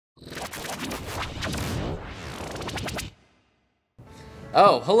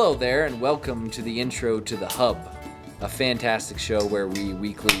Oh, hello there, and welcome to the intro to The Hub, a fantastic show where we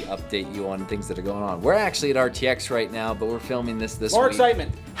weekly update you on things that are going on. We're actually at RTX right now, but we're filming this week. More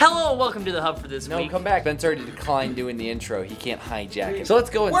excitement. Hello, welcome to The Hub for this week. No, come back. Ben's already declined doing the intro. He can't hijack it. So let's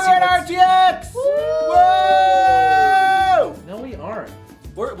go and We're see at RTX! Whoa! No, we aren't.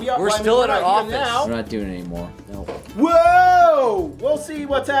 We're still at our office. now. We're not doing it anymore. No. Whoa! We'll see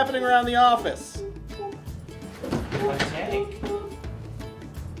what's happening around the office.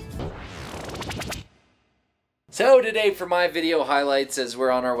 So today for my video highlights, as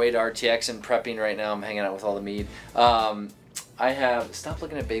we're on our way to RTX and prepping right now, I'm hanging out with all the mead. I have, stop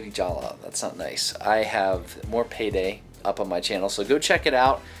looking at Baby Jala, that's not nice. I have more Payday up on my channel, so go check it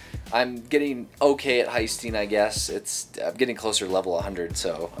out. I'm getting okay at heisting, I guess. I'm getting closer to level 100,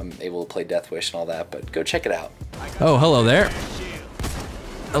 so I'm able to play Death Wish and all that, but go check it out. Oh, hello there.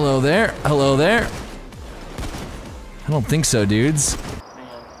 Hello there, hello there. I don't think so, dudes.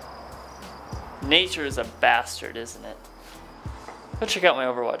 Nature is a bastard, isn't it? Go check out my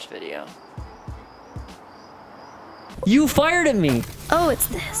Overwatch video. You fired at me! Oh, it's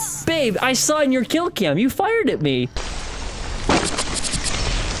this. Babe, I saw in your kill cam, you fired at me!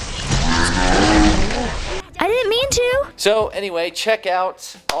 I didn't mean to. So anyway, check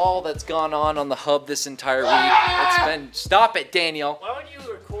out all that's gone on the hub this entire week. It's been, stop it, Daniel. Why would you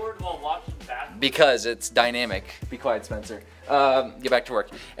record while watching Batman? Because it's dynamic. Be quiet, Spencer. Get back to work.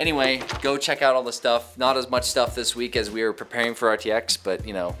 Anyway, go check out all the stuff. Not as much stuff this week as we were preparing for RTX, but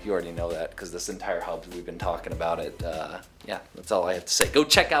you know, you already know that because this entire hub, we've been talking about it. Yeah, that's all I have to say. Go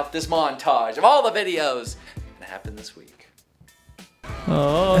check out this montage of all the videos that happened this week.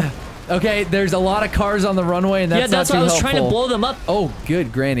 Oh. Okay, there's a lot of cars on the runway, and that's not too helpful. Yeah, that's why I was trying to blow them up. Oh,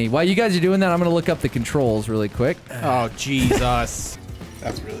 good, Granny. While you guys are doing that, I'm gonna look up the controls really quick. Oh, Jesus.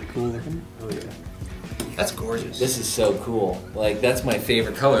 That's really cool looking. Oh, yeah. That's gorgeous. This is so cool. Like, that's my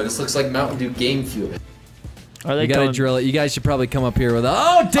favorite color. This looks like Mountain Dew Game Fuel. Are they You gotta drill it. You guys should probably come up here with a...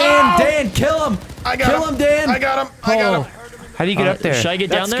 Oh, Dan! Oh! Dan, kill him! Kill him, Dan! I got him! I got him! How do you get up there? Should I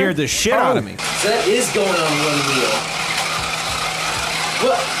get down there? That scared the shit out of me. So that is going on one wheel.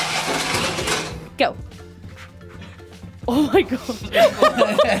 What? Go. Oh my god.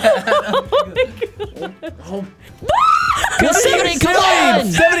 Oh. Go 70, come on!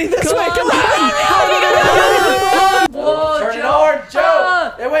 70 this way, come on! Whoa, turn it hard,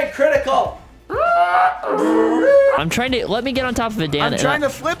 Joe! It went critical! I'm trying to, let me get on top of it, Dan. I'm trying to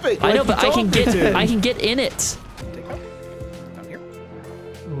flip it. I know, but I can get in it. Down here.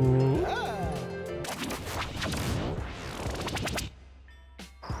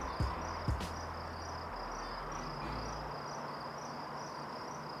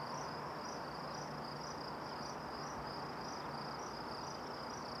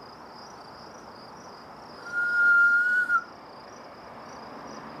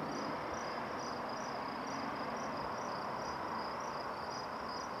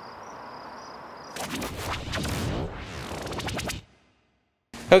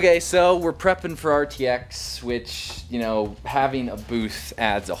 Okay, so we're prepping for RTX, which, you know, having a booth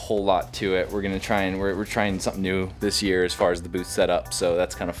adds a whole lot to it. We're gonna try and we're trying something new this year as far as the booth setup, so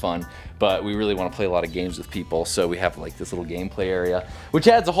that's kind of fun. But we really want to play a lot of games with people, so we have like this little gameplay area, which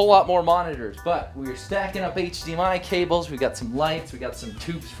adds a whole lot more monitors. But we're stacking up HDMI cables. We got some lights. We got some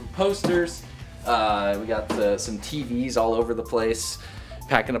tubes for posters. We got some TVs all over the place.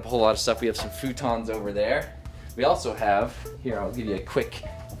 Packing up a whole lot of stuff. We have some futons over there. We also have here. I'll give you a quick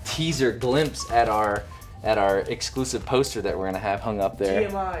teaser glimpse at our exclusive poster that we're gonna have hung up there.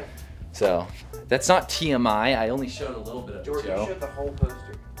 TMI. So that's not TMI. I only showed a little bit of it, Joe. You showed the whole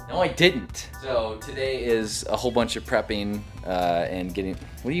poster. No, I didn't. So today is a whole bunch of prepping and getting.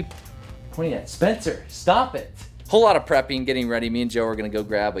 What are you pointing at, Spencer? Stop it. Whole lot of prepping, getting ready. Me and Joe are gonna go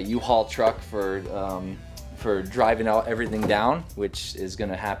grab a U-Haul truck for driving out everything down, which is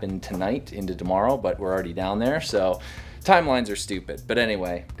gonna happen tonight into tomorrow. But we're already down there, so. Timelines are stupid, but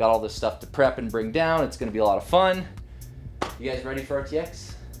anyway, got all this stuff to prep and bring down. It's gonna be a lot of fun. You guys ready for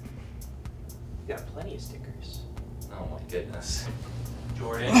RTX? You got plenty of stickers. Oh my goodness.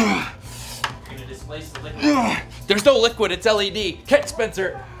 Jordan, you're gonna displace the liquid. There's no liquid, it's LED. Catch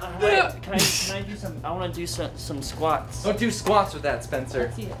Spencer. Wait, can I do some, I wanna do some squats. Don't do squats with that,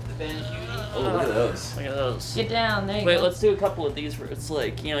 Spencer. The Banjo. Oh, look at those. Look at those. Get down, there you Wait, go. let's do a couple of these where it's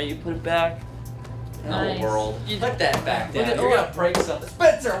like, you know, you put it back. Nice. No world. You put that back down. Look at- You're gonna break something.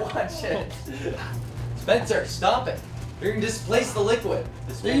 Spencer, watch it. Spencer, stop it. You're gonna displace the liquid.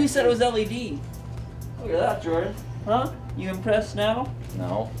 You said it was LED. Look at that, Jordan. Huh? You impressed now?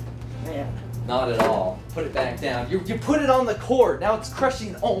 No. Yeah. Not at all. Put it back down. You put it on the cord. Now it's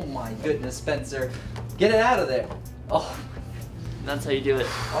crushing. Oh my goodness, Spencer. Get it out of there. Oh. That's how you do it.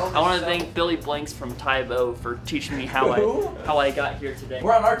 I want to thank Billy Blanks from Tybo for teaching me how I got here today.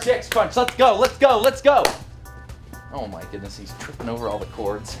 We're on RTX Crunch. Let's go. Let's go. Let's go. Oh my goodness, he's tripping over all the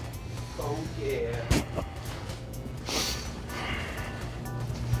cords. Oh yeah.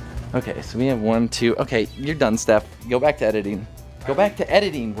 Okay, so we have 1, 2. Okay, you're done, Steph. Go back to editing. Go back to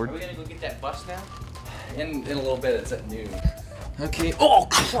editing. Are we gonna go get that bus now? In a little bit. It's at noon. Okay. Oh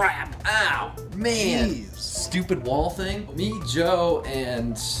crap! Ow, man! Stupid wall thing. Me, Joe,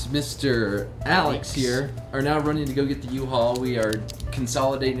 and Mr. Alex here are now running to go get the U-Haul. We are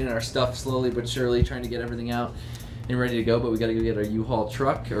consolidating our stuff slowly but surely, trying to get everything out and ready to go. But we got to go get our U-Haul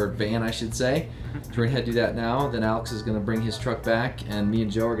truck, or van, I should say. So we're gonna head to do that now. Then Alex is gonna bring his truck back, and me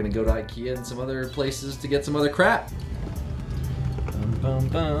and Joe are gonna go to IKEA and some other places to get some other crap. Bum, bum,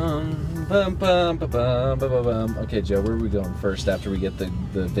 bum, bum, bum, bum, bum, bum. Okay, Joe, where are we going first after we get the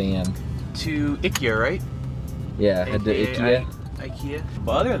van? To IKEA, right? Yeah, head to IKEA. IKEA.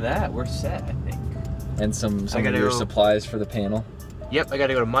 But other than that, we're set, I think. And some of your supplies for the panel. Yep, I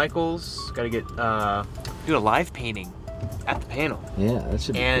gotta go to Michael's. Gotta get do a live painting at the panel. Yeah, that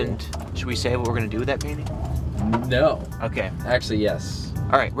should be And should we say what we're gonna do with that painting? cool. No. Okay. Actually, yes.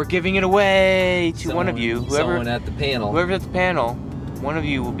 All right, we're giving it away to one of you. Someone at the panel. Whoever's at the panel, one of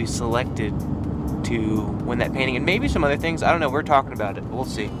you will be selected to win that painting, and maybe some other things. I don't know. We're talking about it. We'll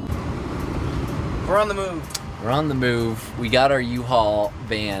see. We're on the move. We're on the move. We got our U-Haul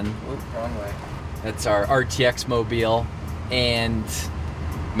van. Oop, wrong way. That's our RTX mobile, and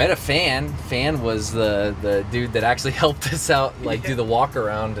met a fan. Fan was the dude that actually helped us out, like do the walk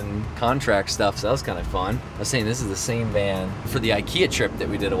around and contract stuff. So that was kind of fun. I was saying this is the same van for the IKEA trip that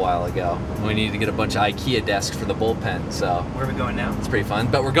we did a while ago. We needed to get a bunch of IKEA desks for the bullpen. So Where are we going now? it's pretty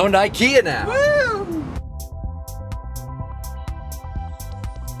fun. But we're going to IKEA now. Woo!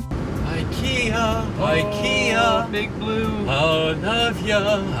 IKEA, IKEA, Big Blue. I love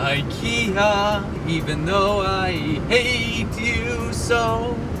ya, IKEA, even though I hate you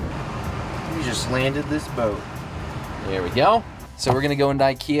so. We just landed this boat. There we go. So we're gonna go into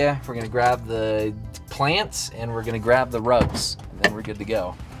IKEA, we're gonna grab the plants, and we're gonna grab the rugs, and then we're good to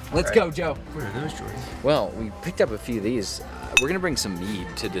go. Let's go, Joe. What are those, Jordan? Well, we picked up a few of these. We're gonna bring some mead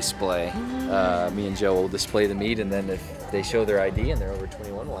to display. Me and Joe will display the mead, and then if they show their ID and they're over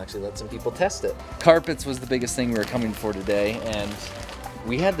 21, we'll actually let some people test it. Carpets was the biggest thing we were coming for today, and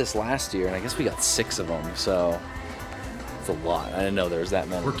we had this last year, and I guess we got 6 of them, so it's a lot. I didn't know there was that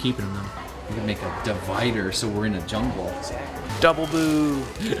many. We're keeping them. We can make a divider so we're in a jungle. Double boo.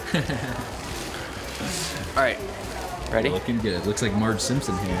 All right, ready? Looking good. Looks like Marge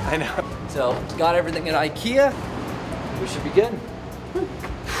Simpson here. I know. So, got everything at IKEA. We should be good.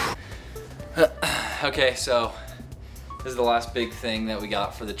 Okay, so this is the last big thing that we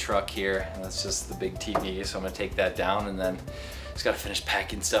got for the truck here. And that's just the big TV, so I'm gonna take that down and then just gotta finish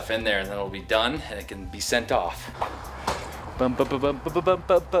packing stuff in there and then it'll be done and it can be sent off. This will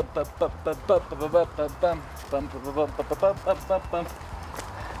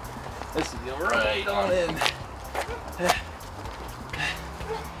go right on in.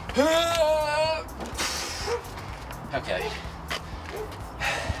 Okay,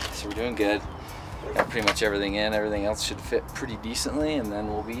 so we're doing good. Got pretty much everything in. Everything else should fit pretty decently, and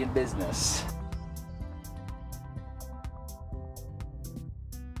then we'll be in business.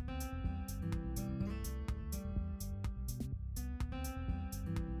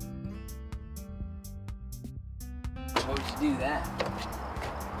 Why would you do that?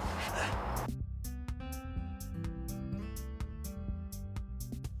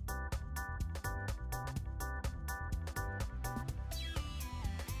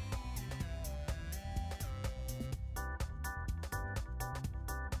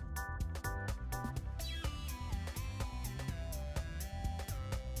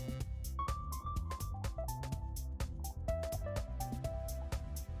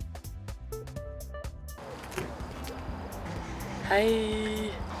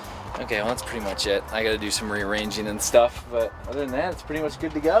 Hi. Okay, well that's pretty much it. I gotta do some rearranging and stuff, but other than that, it's pretty much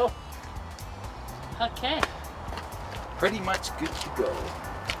good to go. Okay. Pretty much good to go.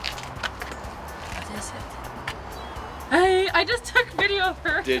 What is it? Hey, I just took video of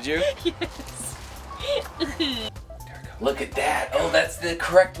her. Did you? Yes. Look at that. Oh, that's the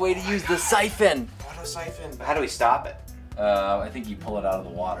correct way to use the siphon. Auto siphon. How do we stop it? I think you pull it out of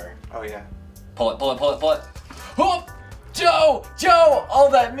the water. Oh yeah. Pull it, pull it, pull it, pull it. Oh! Joe! Joe! All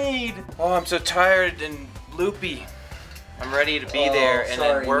that mead! Oh, I'm so tired and loopy. I'm ready to be there and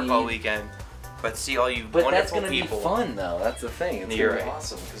sorry, then work all Mead. weekend. But see all you But that's wonderful gonna people. be fun though. That's the thing. It's You're gonna be right.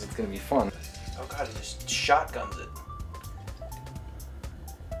 awesome because it's gonna be fun. God, it just shotguns it.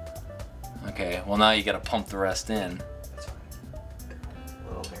 Okay, well now you gotta pump the rest in. That's fine.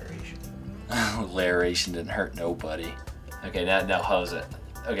 A little aeration. Layeration didn't hurt nobody. Okay, now hose it.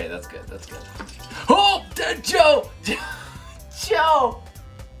 Okay, that's good, that's good. Oh, Joe! Joe!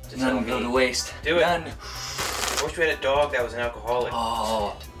 None go to waste. Do it. None. I wish we had a dog that was an alcoholic.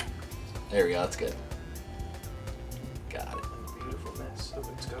 Oh. There we go, that's good. Got it. Beautiful mess. Oh,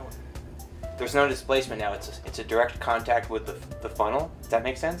 it's going. There's no displacement now. It's a direct contact with the funnel. Does that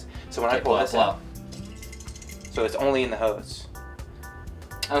make sense? So when I pull this out, so it's only in the hose.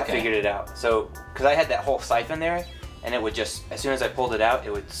 Okay. I figured it out. So, because I had that whole siphon there, and it would just, as soon as I pulled it out,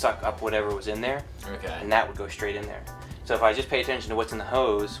 it would suck up whatever was in there, Okay. and that would go straight in there. So if I just pay attention to what's in the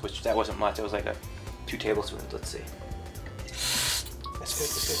hose, which that wasn't much, it was like 2 tablespoons. Let's see. That's good.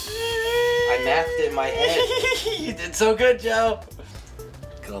 That's good. I mathed it in my head. You did so good, Joe.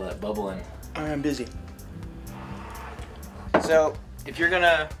 Look at all that bubbling. I'm busy. So, if you're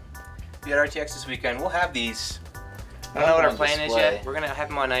gonna be at RTX this weekend, we'll have these. I don't know what our plan is yet. We're gonna have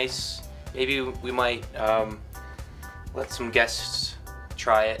them on ice. Maybe we might let some guests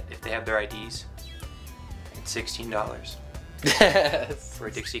try it if they have their IDs. It's $16 Yes. for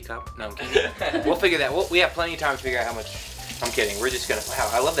a Dixie cup. No, I'm kidding. We'll figure that. We have plenty of time to figure out how much. I'm kidding. We're just gonna. Wow,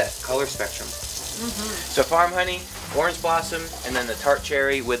 I love that color spectrum. So farm honey, orange blossom, and then the tart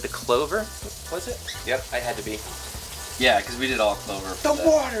cherry with the clover. Was it? Yep, I had to be. Yeah, because we did all clover. The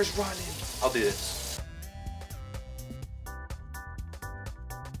water's running. I'll do this.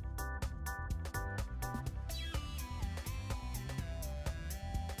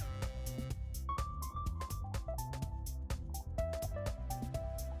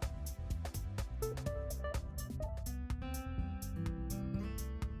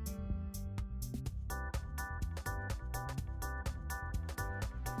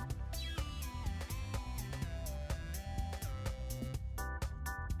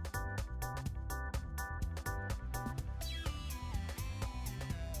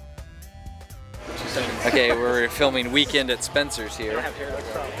 Okay, we're filming Weekend at Spencer's here.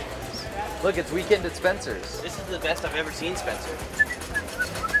 Look, it's Weekend at Spencer's. This is the best I've ever seen, Spencer.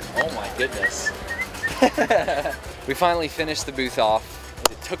 Oh my goodness. We finally finished the booth off.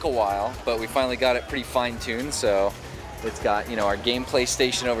 It took a while, but we finally got it pretty fine-tuned. So it's got, you know, our gameplay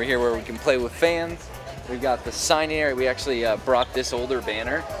station over here where we can play with fans. We've got the signing area. We actually brought this older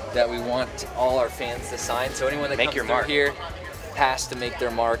banner that we want all our fans to sign. So anyone that comes through here has to make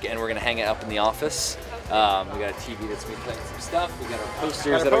their mark, and we're gonna hang it up in the office. We got a TV that's been playing some stuff. We got our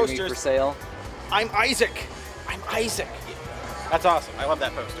posters that are gonna be for sale. I'm Isaac. I'm Isaac. That's awesome. I love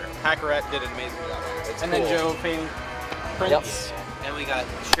that poster. Hackerette did an amazing job. It's and cool. then Joe painting prints. Yep. And we got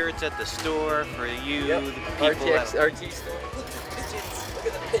shirts at the store for you, Yep. the people. RTX, that... RT store. Look at the pigeons. Look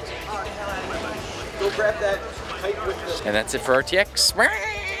at the pigeons. Get the hell out of here. Go grab that pipe with the... And that's it for RTX.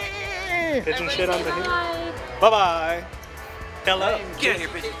 Pigeon shit on the hill. Bye-bye. Hello. Get out of here,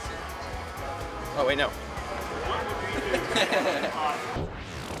 pigeons. Oh, wait, no.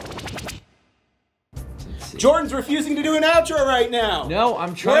 Jordan's refusing to do an outro right now. No,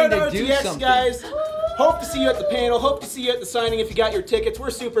 I'm trying We're to at do RTX, something. guys. Hope to see you at the panel. Hope to see you at the signing if you got your tickets.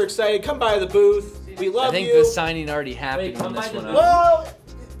 We're super excited. Come by the booth. We love I think you. the signing already happened Wait, come on this by the one. booth. Well,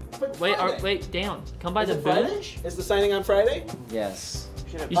 but Wait, Friday. wait, down. Come by Is the it Friday? Boonge? Is the signing on Friday? Yes.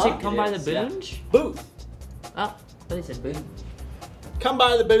 You said come by the is, yeah. Boonge? Booth. Oh, I thought you said Boonge. Come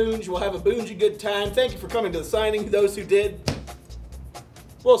by the Boonge. We'll have a Boonge good time. Thank you for coming to the signing, those who did.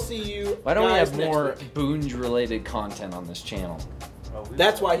 We'll see you Why don't we guys have next more week. Boonge-related content on this channel?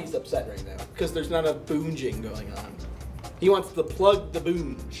 That's why he's upset right now, because there's not a boonging going on. He wants to plug the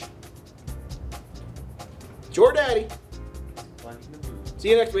boonge. It's your daddy. See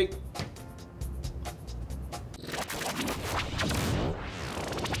you next week.